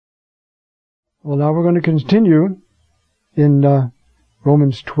Well, now we're going to continue in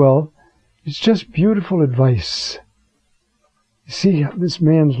Romans 12. It's just beautiful advice. You see this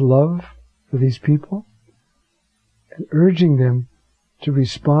man's love for these people and urging them to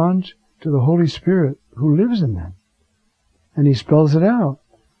respond to the Holy Spirit who lives in them. And he spells it out.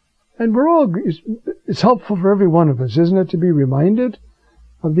 And it's helpful for every one of us, isn't it, to be reminded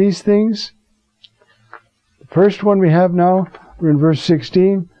of these things? The first one we have now, we're in verse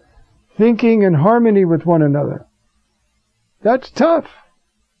 16. Thinking in harmony with one another. That's tough.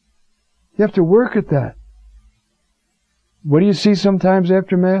 You have to work at that. What do you see sometimes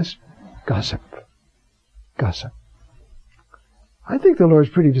after Mass? Gossip. Gossip. I think the Lord's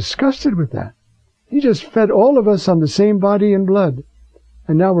pretty disgusted with that. He just fed all of us on the same body and blood,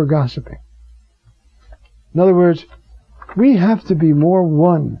 and now we're gossiping. In other words, we have to be more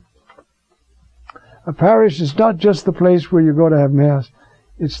one. A parish is not just the place where you go to have Mass.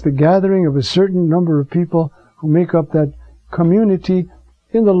 It's the gathering of a certain number of people who make up that community,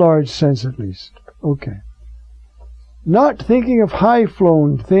 in the large sense at least. Okay. Not thinking of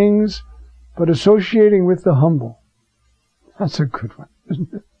high-flown things, but associating with the humble. That's a good one,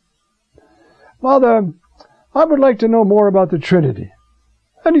 isn't it? Father, I would like to know more about the Trinity.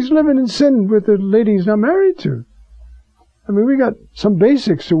 And he's living in sin with the lady he's not married to. I mean, we got some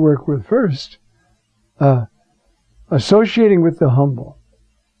basics to work with first. Associating with the humble.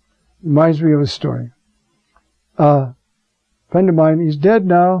 Reminds me of a story. A friend of mine, he's dead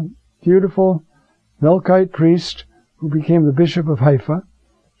now, beautiful Melkite priest who became the Bishop of Haifa,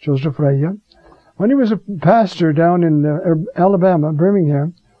 Joseph Raya. When he was a pastor down in Alabama,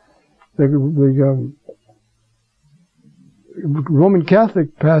 Birmingham, the Roman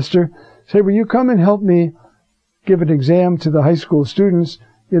Catholic pastor said, will you come and help me give an exam to the high school students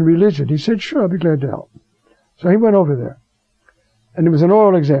in religion? He said, sure, I'll be glad to help. So he went over there. And it was an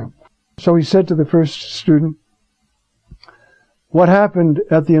oral exam. So he said to the first student, what happened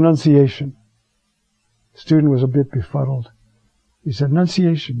at the Annunciation? The student was a bit befuddled. He said,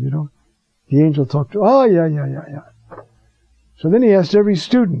 Annunciation, you know. The angel talked to, oh, yeah. So then he asked every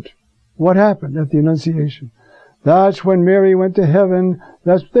student, what happened at the Annunciation? That's when Mary went to heaven.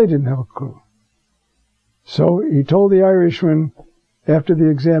 They didn't have a clue. So he told the Irishman after the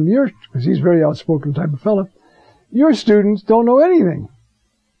exam, because he's a very outspoken type of fellow, your students don't know anything.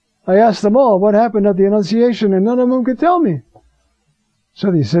 I asked them all what happened at the Annunciation, and none of them could tell me.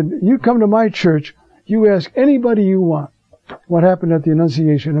 So they said, you come to my church, you ask anybody you want what happened at the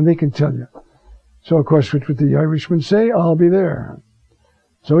Annunciation, and they can tell you. So, of course, what would the Irishman say? I'll be there.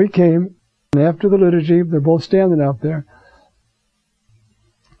 So he came, and after the liturgy, they're both standing out there,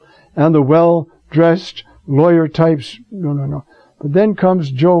 and the well-dressed lawyer types, no. But then comes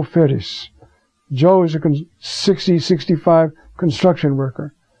Joe Ferris. Joe is a 65 construction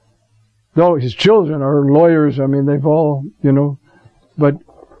worker. Though his children are lawyers, I mean, they've all, but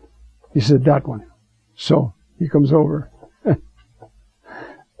he said, that one. So he comes over.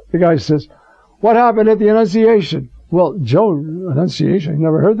 The guy says, what happened at the Annunciation? Well, Joe, Annunciation, he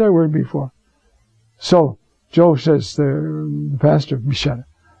never heard that word before. So Joe says, the pastor, Michelle,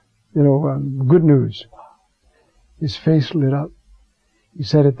 good news. His face lit up. He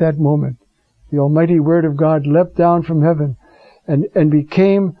said, at that moment, the almighty word of God leapt down from heaven and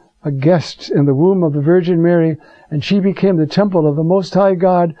became a guest in the womb of the Virgin Mary, and she became the temple of the Most High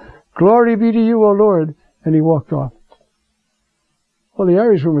God. Glory be to you, O Lord. And he walked off. Well, the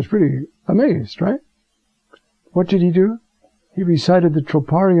Irishman was pretty amazed, right? What did he do? He recited the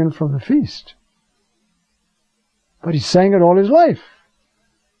Troparion from the feast. But he sang it all his life.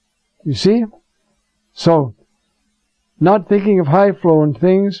 You see? So, not thinking of high-flown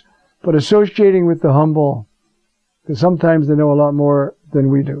things, but associating with the humble, because sometimes they know a lot more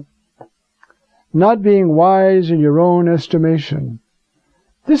than we do. Not being wise in your own estimation.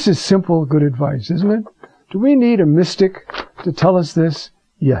 This is simple, good advice, isn't it? Do we need a mystic to tell us this?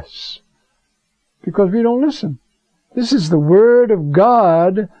 Yes. Because we don't listen. This is the Word of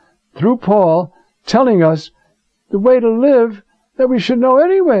God, through Paul, telling us the way to live that we should know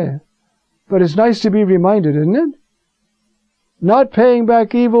anyway. But it's nice to be reminded, isn't it? Not paying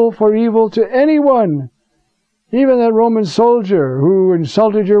back evil for evil to anyone. Even that Roman soldier who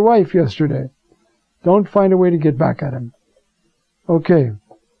insulted your wife yesterday. Don't find a way to get back at him. Okay.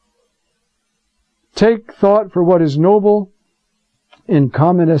 Take thought for what is noble in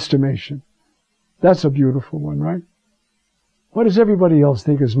common estimation. That's a beautiful one, right? What does everybody else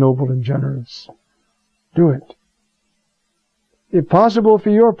think is noble and generous? Do it. If possible for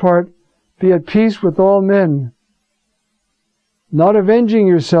your part, be at peace with all men. Not avenging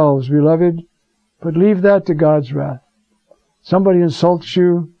yourselves, beloved, but leave that to God's wrath. Somebody insults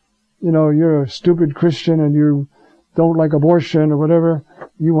you, you're a stupid Christian and you don't like abortion or whatever,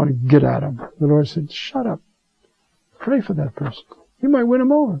 you want to get at him. The Lord said, shut up. Pray for that person. You might win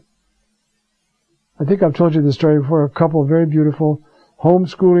him over. I think I've told you this story before. A couple, very beautiful,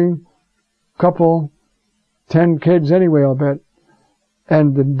 homeschooling couple, 10 kids anyway, I'll bet.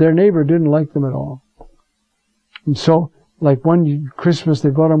 And their neighbor didn't like them at all. And so, like one Christmas, they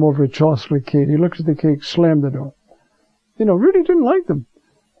brought him over a chocolate cake. He looked at the cake, slammed the door. Really didn't like them.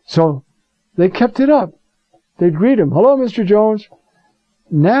 So they kept it up. They'd greet him. Hello, Mr. Jones.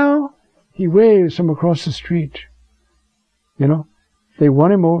 Now he waves from across the street. They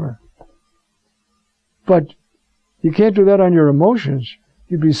won him over. But you can't do that on your emotions.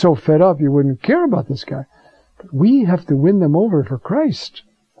 You'd be so fed up you wouldn't care about this guy. But we have to win them over for Christ.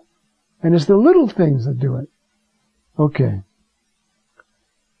 And it's the little things that do it. Okay.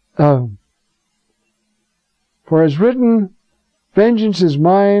 For as written, vengeance is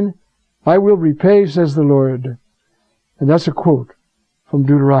mine, I will repay, says the Lord. And that's a quote from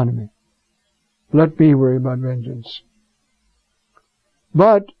Deuteronomy. Let me worry about vengeance.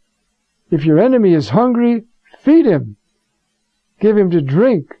 But if your enemy is hungry, feed him. Give him to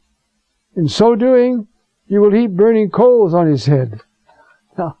drink. In so doing, you will heap burning coals on his head.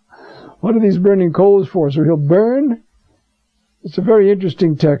 Now, what are these burning coals for? So he'll burn? It's a very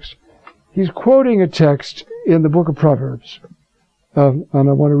interesting text. He's quoting a text in the book of Proverbs. And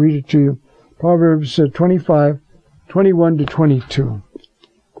I want to read it to you. Proverbs 25, 21 to 22.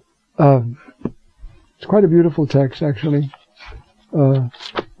 It's quite a beautiful text, actually.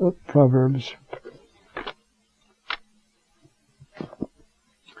 Proverbs.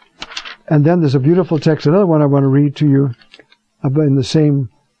 And then there's a beautiful text, another one I want to read to you in the same,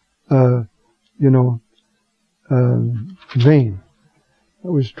 vein.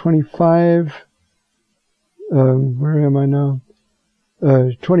 That was 25, where am I now?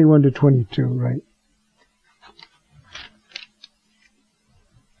 21 to 22, right?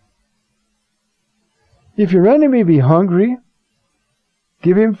 If your enemy be hungry,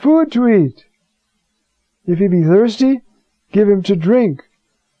 give him food to eat. If he be thirsty, give him to drink.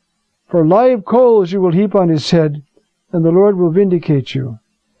 For live coals you will heap on his head, and the Lord will vindicate you.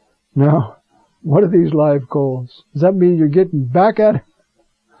 Now, what are these live coals? Does that mean you're getting back at him?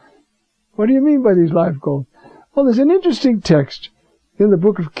 What do you mean by these live coals? Well, there's an interesting text in the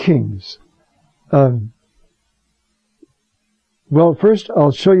book of Kings. Well, first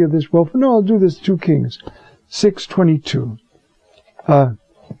I'll show you this. Well, no, I'll do this 2 Kings, 6:22. The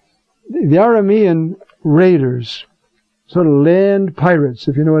Aramean raiders, sort of land pirates,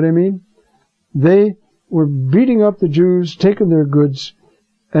 if you know what I mean, they were beating up the Jews, taking their goods,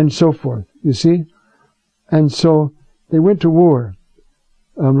 and so forth, you see? And so they went to war.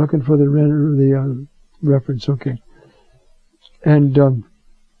 I'm looking for the reference, okay. And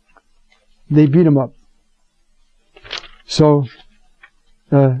they beat them up. So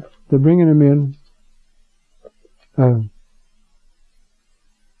they're bringing them in.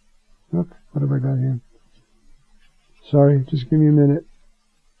 Look, what have I got here? Sorry, just give me a minute.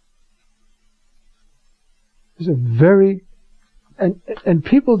 It's a very, and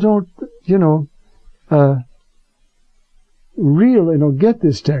people don't, get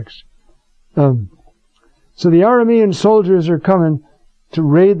this text. So the Aramean soldiers are coming to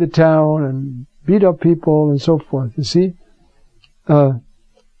raid the town and beat up people and so forth, you see?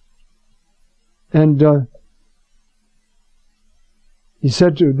 He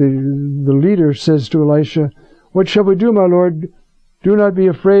said to the leader says to Elisha, "What shall we do, my Lord?" "Do not be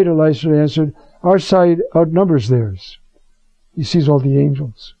afraid," Elisha answered. "Our side outnumbers theirs." He sees all the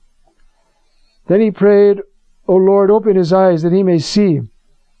angels. Then he prayed, "O Lord, open his eyes that he may see."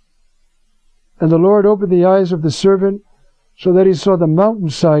 And the Lord opened the eyes of the servant so that he saw the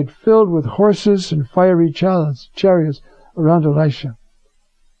mountainside filled with horses and fiery chariots around Elisha.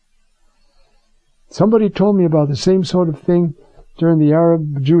 Somebody told me about the same sort of thing during the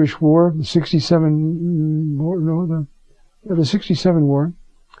Arab-Jewish War, the 67 war. The 67 war.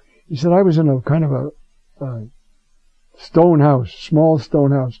 He said, I was in a kind of a stone house, small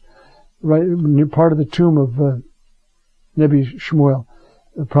stone house, right near part of the tomb of Nebi Shmuel,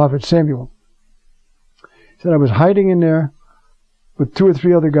 the prophet Samuel. He said, I was hiding in there with 2 or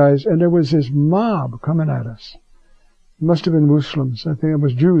 3 other guys, and there was this mob coming at us. It must have been Muslims. I think it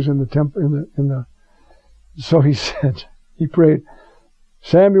was Jews in the temple. So he said, he prayed,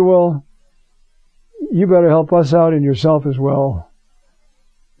 "Samuel, you better help us out and yourself as well."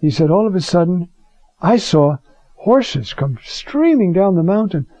 He said, all of a sudden, I saw horses come streaming down the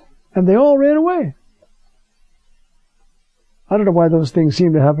mountain, and they all ran away. I don't know why those things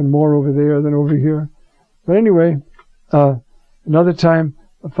seem to happen more over there than over here. But anyway, another time,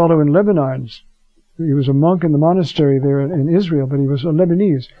 a fellow in Lebanon. He was a monk in the monastery there in Israel, but he was a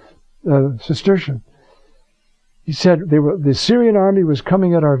Lebanese, Cistercian. He said the Syrian army was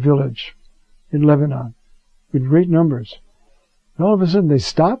coming at our village in Lebanon with great numbers. And all of a sudden they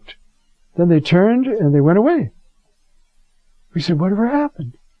stopped, then they turned and they went away. We said, whatever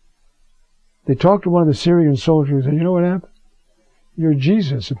happened? They talked to one of the Syrian soldiers and you know what happened? Your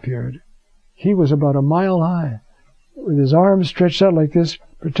Jesus appeared. He was about a mile high with his arms stretched out like this,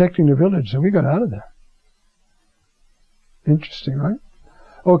 protecting the village. And we got out of there. Interesting, right?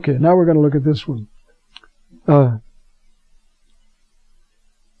 Okay, now we're going to look at this one.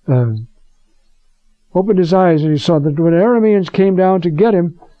 Opened his eyes and he saw that when Arameans came down to get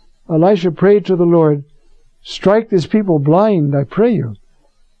him, Elisha prayed to the Lord, strike this people blind, I pray you.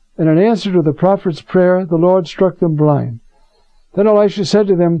 And in answer to the prophet's prayer, the Lord struck them blind. Then Elisha said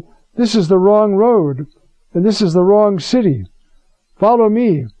to them, this is the wrong road, and this is the wrong city. Follow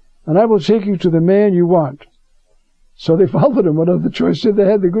me, and I will take you to the man you want. So they followed him. What other choice did they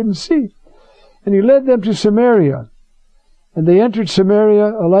have? They couldn't see. And he led them to Samaria. And they entered Samaria.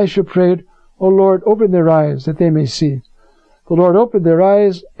 Elisha prayed, O Lord, open their eyes that they may see. The Lord opened their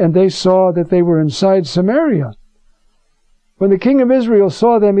eyes, and they saw that they were inside Samaria. When the king of Israel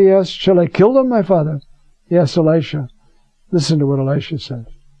saw them, he asked, shall I kill them, my father? He asked Elisha. Listen to what Elisha said.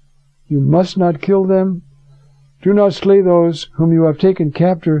 You must not kill them. Do not slay those whom you have taken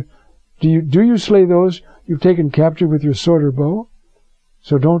captive. Do you slay those you've taken captive with your sword or bow?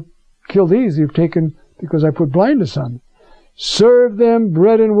 So don't kill these you've taken because I put blindness on them. Serve them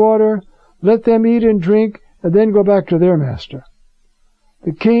bread and water. Let them eat and drink, and then go back to their master.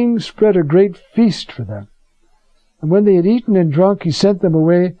 The king spread a great feast for them. And when they had eaten and drunk, he sent them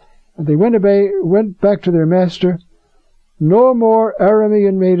away, and they went back to their master. No more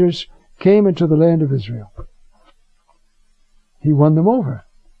Aramean raiders came into the land of Israel. He won them over.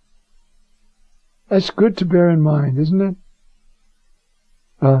 That's good to bear in mind, isn't it?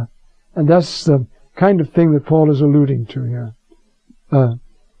 And that's the kind of thing that Paul is alluding to here.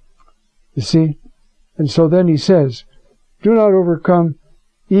 You see? And so then he says, do not overcome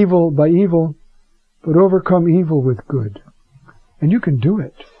evil by evil, but overcome evil with good. And you can do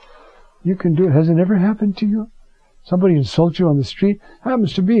it. You can do it. Has it ever happened to you? Somebody insults you on the street.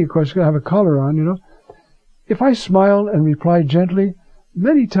 Happens to me, of course, I have a collar on, you know. If I smile and reply gently,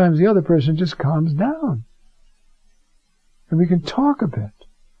 many times the other person just calms down. And we can talk a bit.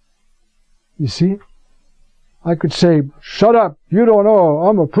 You see? I could say, shut up, you don't know,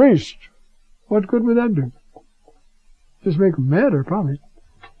 I'm a priest. What good would that do? Just make them madder, probably.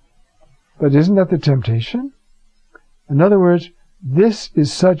 But isn't that the temptation? In other words, this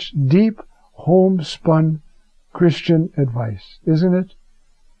is such deep, homespun Christian advice, isn't it?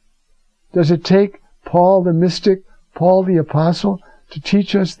 Does it take Paul the mystic, Paul the apostle, to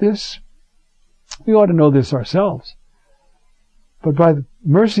teach us this? We ought to know this ourselves. But by the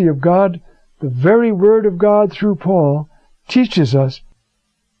mercy of God, the very word of God through Paul teaches us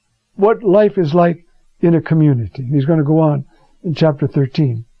what life is like in a community. He's going to go on in chapter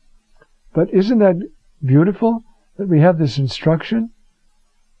 13. But isn't that beautiful that we have this instruction?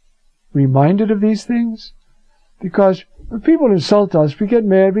 Reminded of these things? Because when people insult us, we get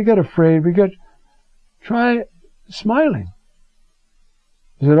mad, we get afraid, try smiling.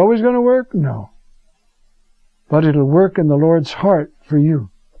 Is it always going to work? No. But it'll work in the Lord's heart for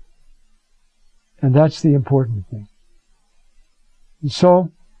you. And that's the important thing. And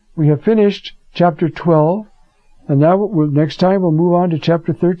so, we have finished chapter 12, and now next time we'll move on to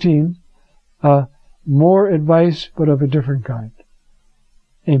chapter 13. More advice, but of a different kind.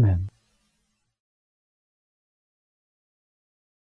 Amen.